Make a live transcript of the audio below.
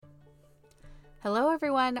Hello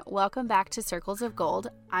everyone, welcome back to Circles of Gold.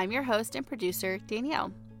 I'm your host and producer,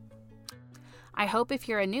 Danielle. I hope if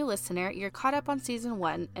you're a new listener, you're caught up on Season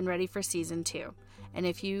 1 and ready for Season 2. And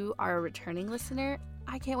if you are a returning listener,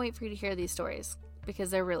 I can't wait for you to hear these stories, because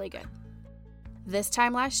they're really good. This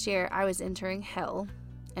time last year, I was entering hell,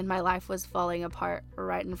 and my life was falling apart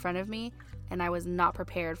right in front of me, and I was not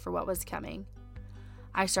prepared for what was coming.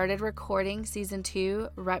 I started recording Season 2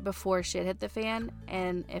 right before shit hit the fan,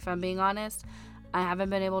 and if I'm being honest, I haven't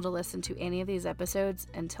been able to listen to any of these episodes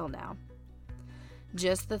until now.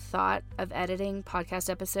 Just the thought of editing podcast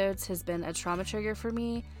episodes has been a trauma trigger for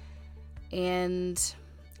me, and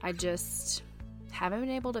I just haven't been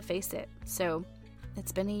able to face it. So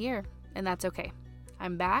it's been a year, and that's okay.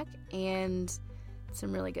 I'm back, and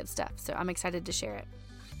some really good stuff, so I'm excited to share it.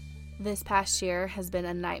 This past year has been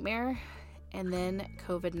a nightmare, and then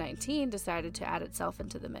COVID-19 decided to add itself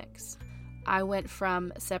into the mix. I went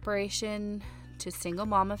from separation to single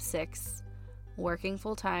mom of 6, working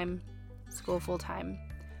full-time, school full-time,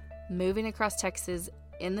 moving across Texas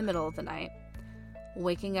in the middle of the night,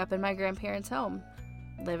 waking up in my grandparents' home,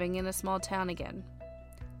 living in a small town again,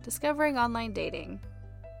 discovering online dating,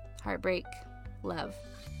 heartbreak, love,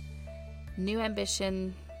 new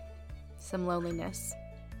ambition, some loneliness,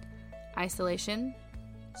 isolation,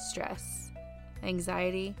 stress,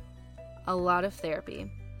 anxiety, a lot of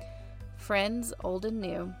therapy, friends old and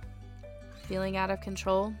new, feeling out of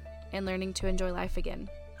control, and learning to enjoy life again.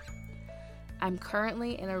 I'm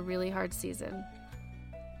currently in a really hard season,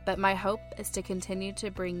 but my hope is to continue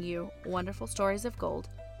to bring you wonderful stories of gold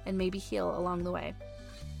and maybe heal along the way.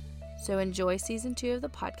 So enjoy Season 2 of the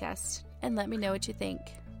podcast and let me know what you think.